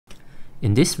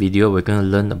In this video, we're going to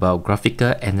learn about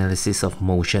graphical analysis of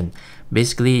motion.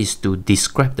 Basically, is to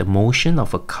describe the motion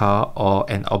of a car or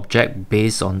an object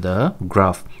based on the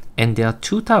graph. And there are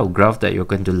two types of graph that you're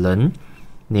going to learn,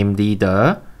 namely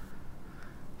the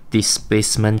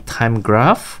displacement time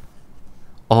graph,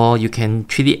 or you can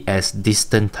treat it as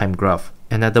distance time graph.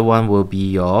 Another one will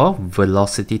be your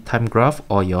velocity time graph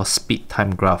or your speed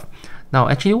time graph. Now,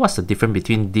 actually, what's the difference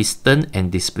between distance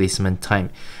and displacement time?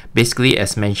 Basically,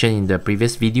 as mentioned in the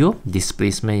previous video,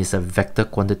 displacement is a vector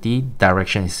quantity,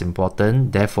 direction is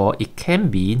important, therefore it can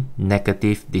be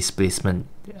negative displacement,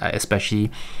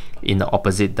 especially in the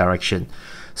opposite direction.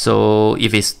 So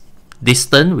if it's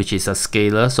distance, which is a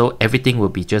scalar, so everything will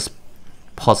be just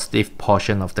positive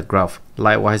portion of the graph.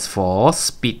 Likewise, for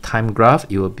speed time graph,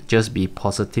 it will just be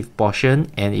positive portion,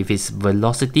 and if it's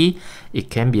velocity, it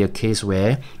can be a case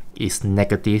where it's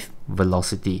negative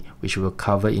velocity, which we'll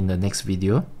cover in the next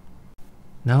video.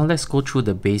 Now let's go through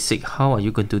the basic. How are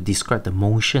you going to describe the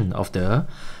motion of the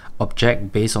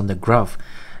object based on the graph?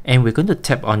 And we're going to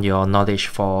tap on your knowledge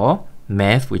for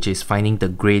math, which is finding the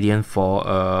gradient for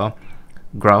a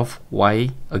graph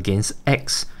y against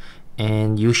x.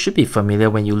 And you should be familiar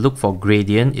when you look for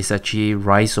gradient, it's actually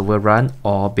rise over run,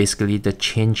 or basically the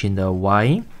change in the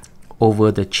y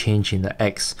over the change in the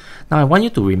x. Now I want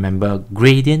you to remember,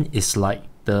 gradient is like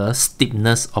the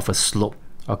steepness of a slope,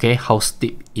 okay, how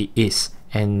steep it is,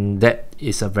 and that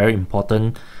is a very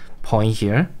important point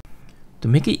here. To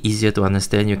make it easier to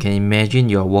understand, you can imagine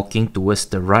you're walking towards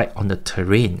the right on the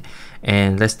terrain,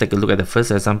 and let's take a look at the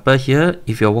first example here.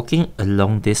 If you're walking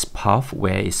along this path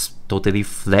where it's totally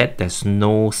flat, there's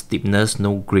no steepness,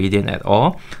 no gradient at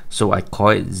all, so I call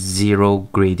it zero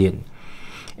gradient.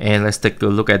 And let's take a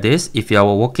look at this. If you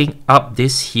are walking up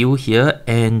this hill here,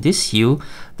 and this hill,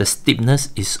 the steepness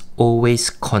is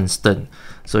always constant.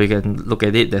 So you can look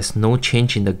at it, there's no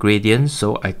change in the gradient,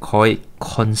 so I call it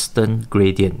constant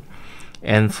gradient.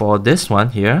 And for this one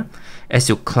here, as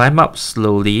you climb up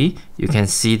slowly, you can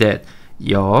see that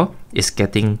it's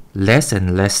getting less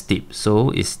and less steep, so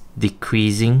it's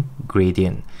decreasing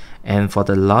gradient. And for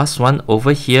the last one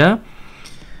over here,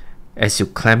 as you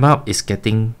climb up, it's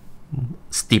getting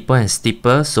steeper and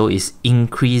steeper, so it's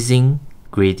increasing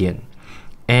gradient.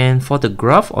 And for the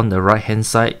graph on the right hand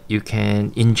side, you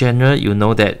can, in general, you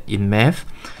know that in math,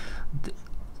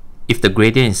 if the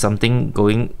gradient is something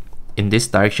going in this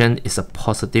direction, it's a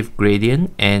positive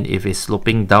gradient, and if it's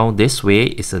sloping down this way,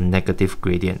 it's a negative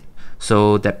gradient.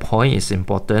 So that point is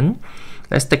important.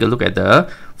 Let's take a look at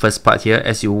the first part here.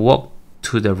 As you walk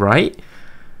to the right,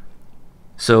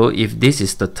 so if this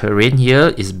is the terrain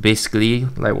here, it's basically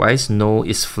likewise,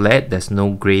 it's flat, there's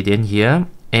no gradient here.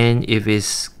 And if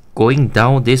it's going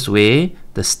down this way,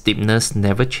 the steepness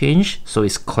never change, so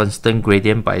it's constant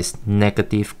gradient, but it's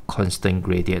negative constant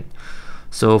gradient.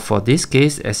 So for this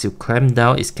case, as you climb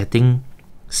down, it's getting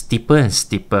steeper and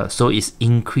steeper, so it's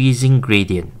increasing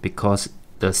gradient because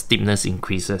the steepness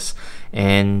increases,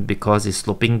 and because it's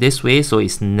sloping this way, so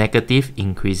it's negative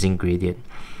increasing gradient.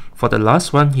 For the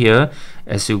last one here,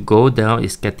 as you go down,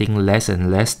 it's getting less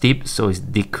and less steep, so it's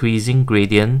decreasing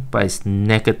gradient, but it's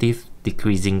negative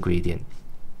decreasing gradient.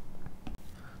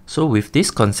 So with this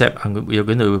concept, we're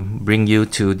going to bring you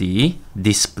to the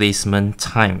displacement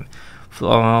time.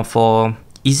 For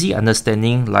easy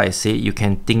understanding, like I said, you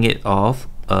can think it of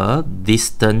a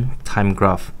distance time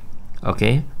graph,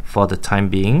 okay, for the time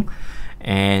being,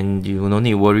 and you don't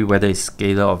need to worry whether it's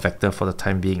scalar or vector for the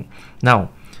time being. Now,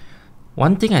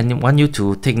 one thing I want you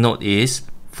to take note is,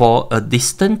 for a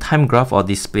distance time graph or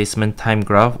displacement time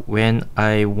graph, when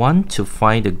I want to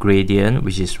find the gradient,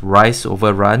 which is rise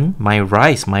over run, my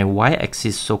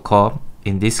y-axis so-called,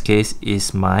 in this case,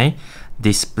 is my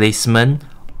displacement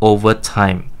over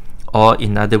time, or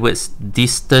in other words,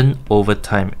 distance over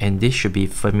time, and this should be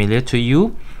familiar to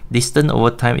you. Distance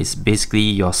over time is basically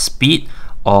your speed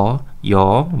or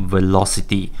your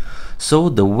velocity. So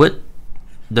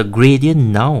the gradient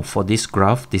now for this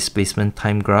graph, displacement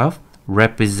time graph,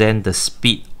 represent the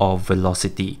speed or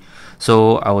velocity.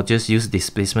 So I will just use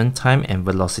displacement time and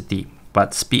velocity,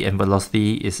 but speed and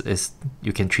velocity is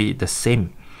you can treat it the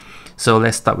same. So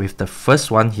let's start with the first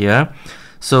one here.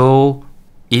 So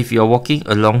if you're walking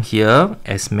along here,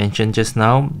 as mentioned just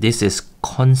now, this is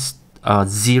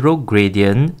zero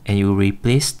gradient, and you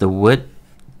replace the word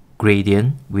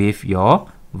gradient with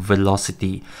your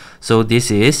velocity. So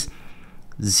this is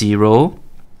zero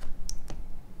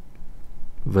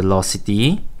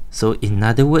velocity. So in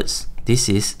other words, this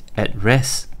is at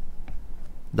rest.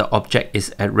 The object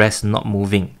is at rest, not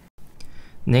moving.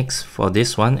 Next, for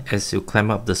this one, as you climb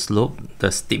up the slope,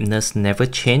 the steepness never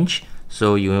change,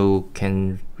 So you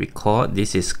can recall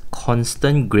this is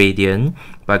constant gradient,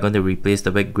 but I'm going to replace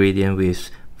the word gradient with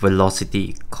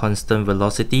velocity, constant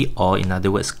velocity, or in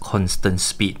other words, constant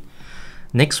speed.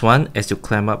 Next one, as you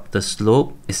climb up the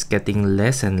slope, it's getting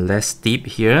less and less steep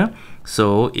here.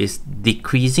 So it's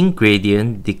decreasing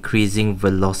gradient, decreasing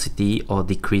velocity, or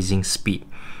decreasing speed.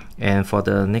 And for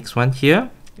the next one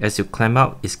here, as you climb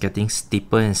up, it's getting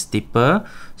steeper and steeper.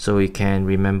 So you can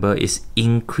remember it's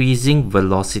increasing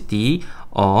velocity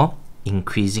or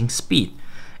increasing speed.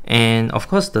 And of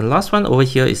course, the last one over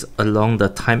here is along the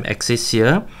time axis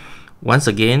here. Once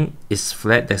again, it's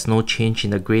flat, there's no change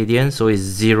in the gradient, so it's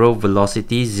zero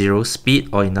velocity, zero speed,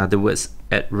 or in other words,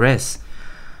 at rest.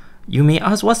 You may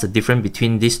ask, what's the difference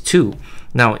between these two?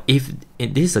 Now, if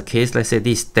this is the case, let's say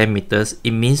this is 10 meters,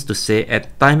 it means to say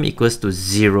at time equals to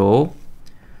 0,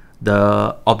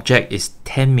 the object is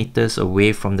 10 meters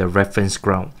away from the reference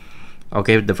ground.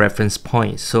 Okay, the reference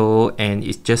point. So, and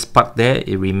it's just parked there,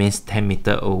 it remains 10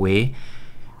 meters away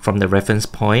from the reference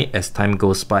point as time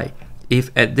goes by. If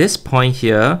at this point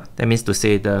here, that means to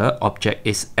say the object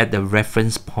is at the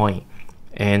reference point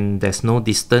and there's no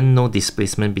distance, no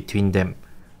displacement between them.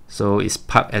 So it's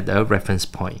parked at the reference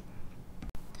point.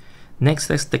 Next,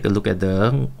 let's take a look at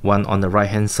the one on the right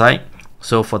hand side.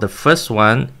 So for the first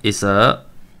one,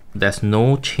 there's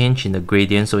no change in the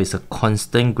gradient, so it's a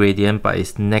constant gradient, but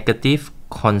it's negative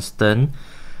constant.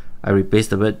 I replace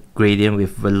the word gradient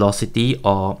with velocity,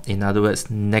 or in other words,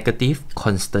 negative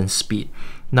constant speed.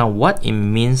 Now what it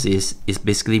means is it's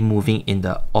basically moving in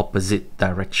the opposite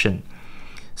direction.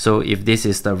 So if this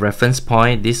is the reference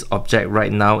point, this object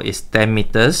right now is 10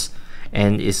 meters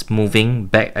and is moving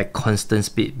back at constant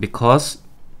speed, because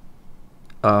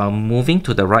moving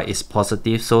to the right is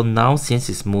positive. So now since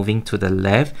it's moving to the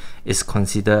left, it's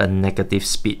considered a negative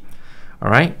speed.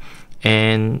 Alright,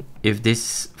 and if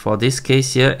this, for this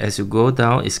case here, as you go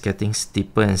down, it's getting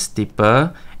steeper and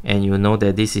steeper, and you know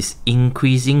that this is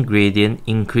increasing gradient,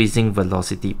 increasing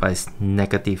velocity, but it's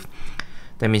negative.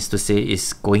 That means to say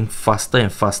it's going faster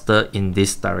and faster in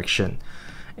this direction.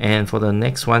 And for the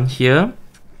next one here,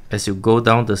 as you go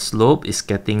down the slope, it's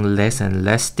getting less and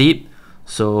less steep.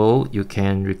 So you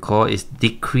can recall it's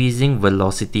decreasing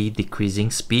velocity, decreasing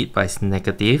speed, but it's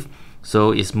negative.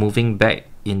 So it's moving back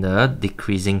in the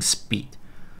decreasing speed.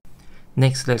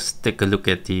 Next, let's take a look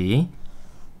at the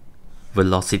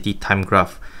velocity time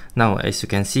graph. Now, as you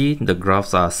can see, the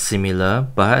graphs are similar,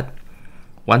 but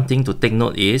one thing to take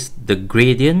note is the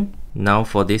gradient. Now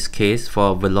for this case,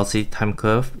 for velocity time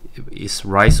curve, is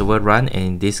rise over run, and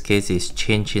in this case is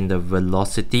change in the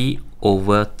velocity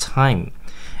over time.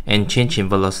 And change in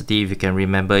velocity, if you can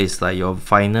remember, is like your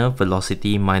final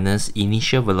velocity minus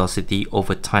initial velocity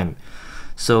over time.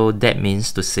 So that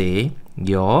means to say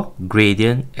your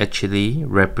gradient actually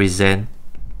represent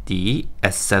the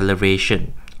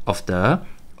acceleration of the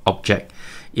object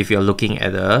if you're looking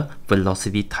at a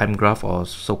velocity time graph or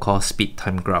so-called speed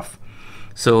time graph.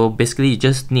 So basically you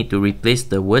just need to replace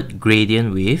the word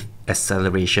gradient with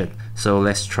acceleration. So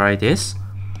let's try this.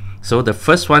 So the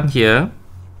first one here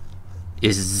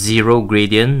is zero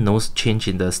gradient, no change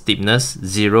in the steepness,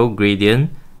 zero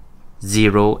gradient,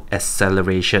 zero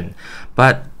acceleration.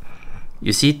 But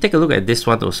you see, take a look at this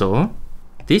one also.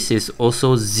 This is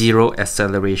also zero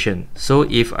acceleration. So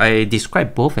if I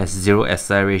describe both as zero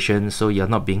acceleration, so you're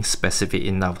not being specific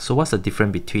enough. So what's the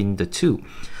difference between the two?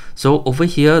 So over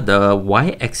here, the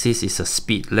y-axis is a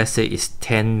speed. Let's say it's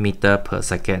 10 meters per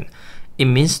second. It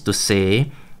means to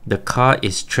say the car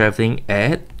is traveling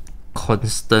at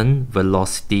constant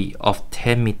velocity of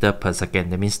 10 meters per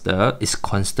second. That means it's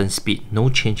constant speed, no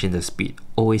change in the speed,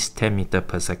 always 10 meters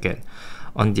per second.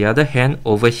 On the other hand,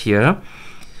 over here,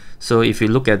 so if you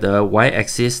look at the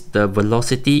y-axis, the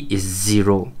velocity is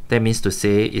zero. That means to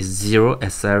say it's zero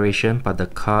acceleration, but the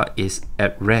car is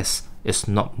at rest, it's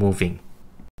not moving.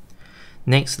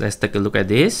 Next, let's take a look at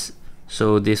this.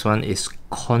 So this one is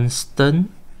constant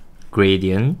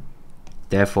gradient,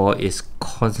 therefore it's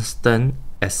constant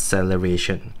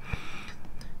acceleration.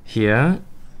 Here,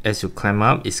 as you climb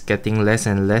up, it's getting less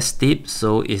and less steep,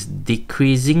 so it's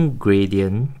decreasing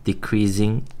gradient,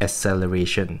 decreasing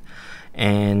acceleration.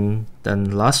 And the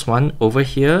last one over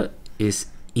here is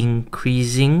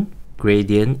increasing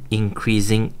gradient,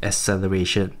 increasing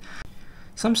acceleration.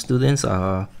 Some students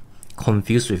are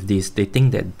confused with this. They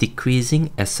think that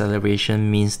decreasing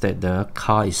acceleration means that the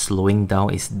car is slowing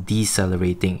down, is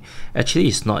decelerating. Actually,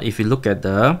 it's not. If you look at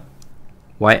the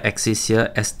y-axis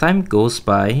here, as time goes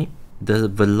by, the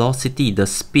velocity, the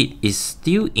speed is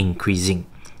still increasing.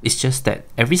 It's just that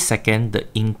every second the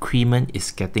increment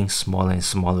is getting smaller and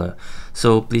smaller.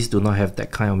 So please do not have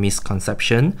that kind of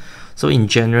misconception. So in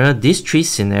general, these three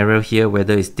scenarios here,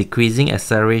 whether it's decreasing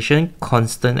acceleration,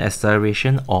 constant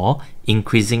acceleration, or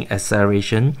increasing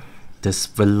acceleration, this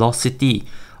velocity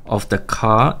of the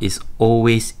car is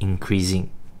always increasing.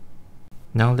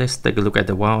 Now let's take a look at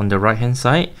the one on the right hand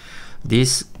side.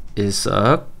 This is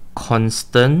a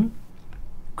constant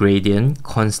gradient,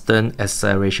 constant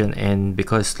acceleration, and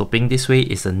because it's sloping this way,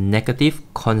 it's a negative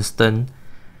constant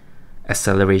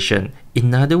acceleration.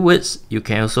 In other words, you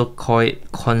can also call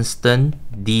it constant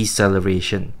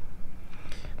deceleration,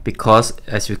 because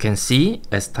as you can see,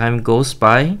 as time goes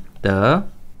by, the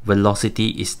velocity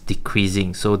is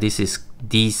decreasing. So this is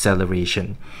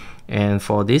deceleration, and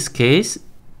for this case,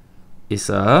 it's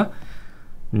a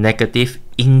negative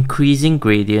increasing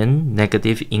gradient,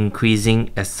 negative increasing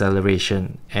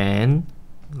acceleration, and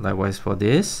likewise for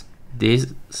this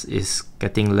is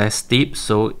getting less steep,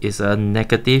 so it's a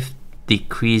negative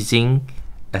decreasing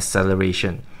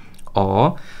acceleration.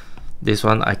 Or this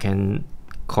one I can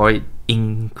call it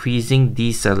increasing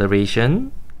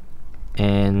deceleration,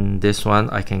 and this one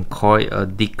I can call it a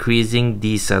decreasing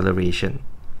deceleration.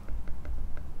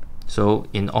 So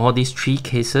in all these three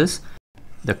cases,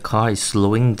 the car is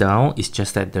slowing down. It's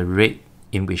just that the rate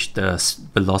in which the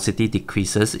velocity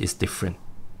decreases is different.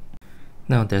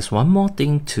 Now there's one more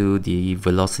thing to the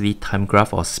velocity time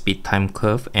graph or speed time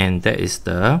curve, and that is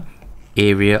the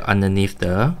area underneath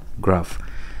the graph.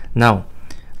 Now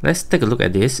let's take a look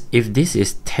at this. If this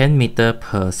is 10 meters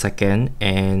per second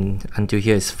and until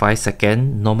here is 5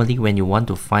 seconds, normally when you want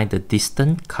to find the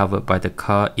distance covered by the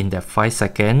car in that 5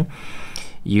 seconds,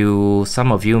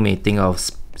 some of you may think of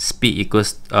speed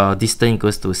equals distance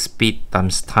equals to speed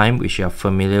times time, which you are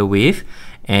familiar with,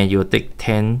 and you'll take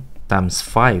 10 times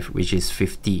 5, which is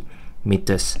 50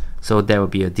 meters. So that will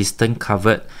be a distance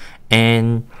covered.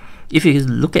 And if you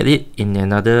look at it in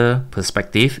another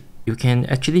perspective, you can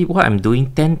actually, what I'm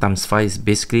doing, 10 times 5 is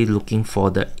basically looking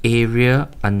for the area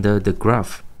under the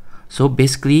graph. So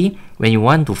basically, when you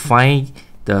want to find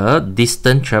the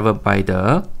distance traveled by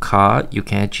the car, you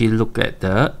can actually look at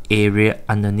the area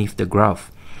underneath the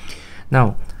graph.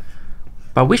 Now,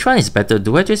 but which one is better?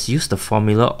 Do I just use the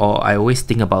formula, or I always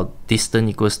think about distance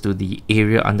equals to the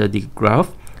area under the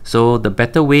graph? So the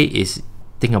better way is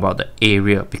think about the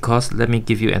area, because let me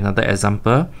give you another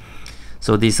example.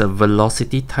 So this is a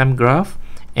velocity time graph,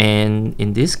 and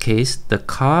in this case, the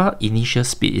car initial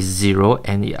speed is 0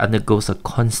 and it undergoes a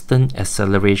constant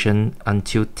acceleration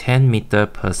until 10 meters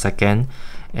per second,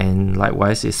 and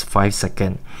likewise is 5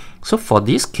 seconds. So for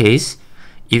this case,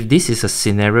 if this is a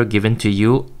scenario given to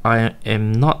you, I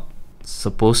am not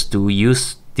supposed to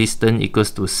use distance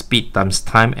equals to speed times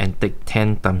time and take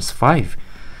 10 times 5.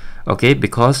 Okay,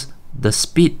 because the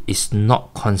speed is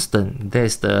not constant. That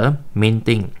is the main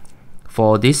thing.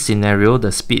 For this scenario,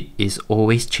 the speed is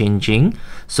always changing.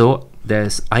 So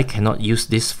I cannot use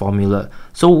this formula.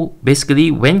 So basically,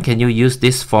 when can you use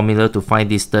this formula to find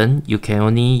distance? You can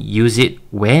only use it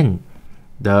when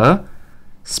the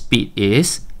speed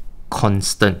is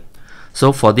constant.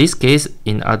 So for this case,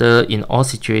 in all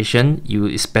situations,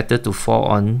 it's better to fall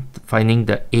on finding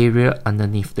the area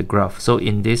underneath the graph. So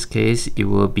in this case, it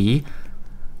will be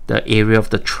the area of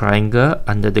the triangle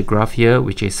under the graph here,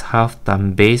 which is half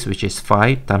times base, which is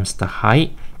 5 times the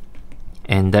height,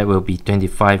 and that will be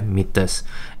 25 meters.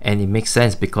 And it makes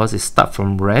sense because it starts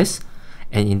from rest,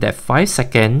 and in that 5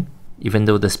 seconds, even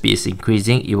though the speed is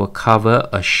increasing, it will cover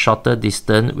a shorter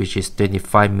distance, which is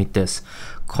 25 meters,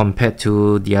 compared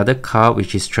to the other car,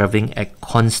 which is traveling at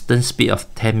constant speed of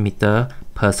 10 meters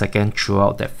per second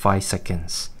throughout that 5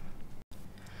 seconds.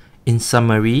 In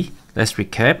summary, let's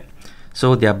recap.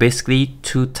 So there are basically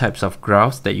two types of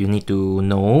graphs that you need to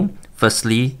know.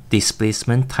 Firstly,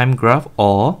 displacement time graph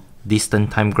or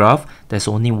distance time graph. There's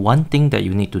only one thing that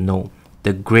you need to know.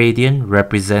 The gradient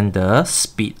represents the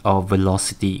speed or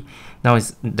velocity. Now,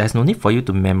 there's no need for you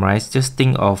to memorize. Just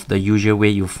think of the usual way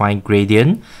you find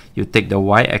gradient. You take the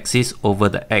y-axis over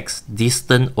the x,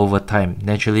 distance over time.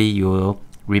 Naturally, you'll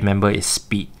remember it's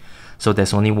speed. So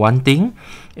there's only one thing.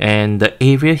 And the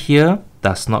area here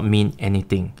does not mean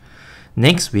anything.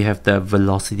 Next, we have the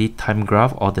velocity time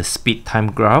graph or the speed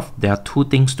time graph. There are two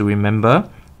things to remember.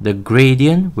 The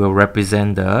gradient will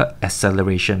represent the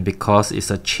acceleration because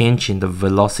it's a change in the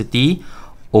velocity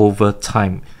over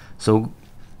time. So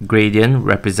gradient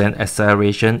represents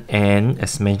acceleration, and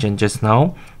as mentioned just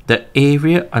now, the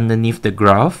area underneath the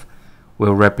graph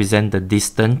will represent the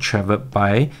distance traveled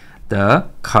by the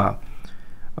car.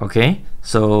 Okay,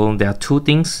 so there are two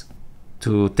things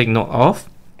to take note of.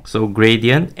 So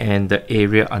gradient and the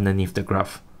area underneath the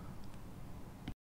graph.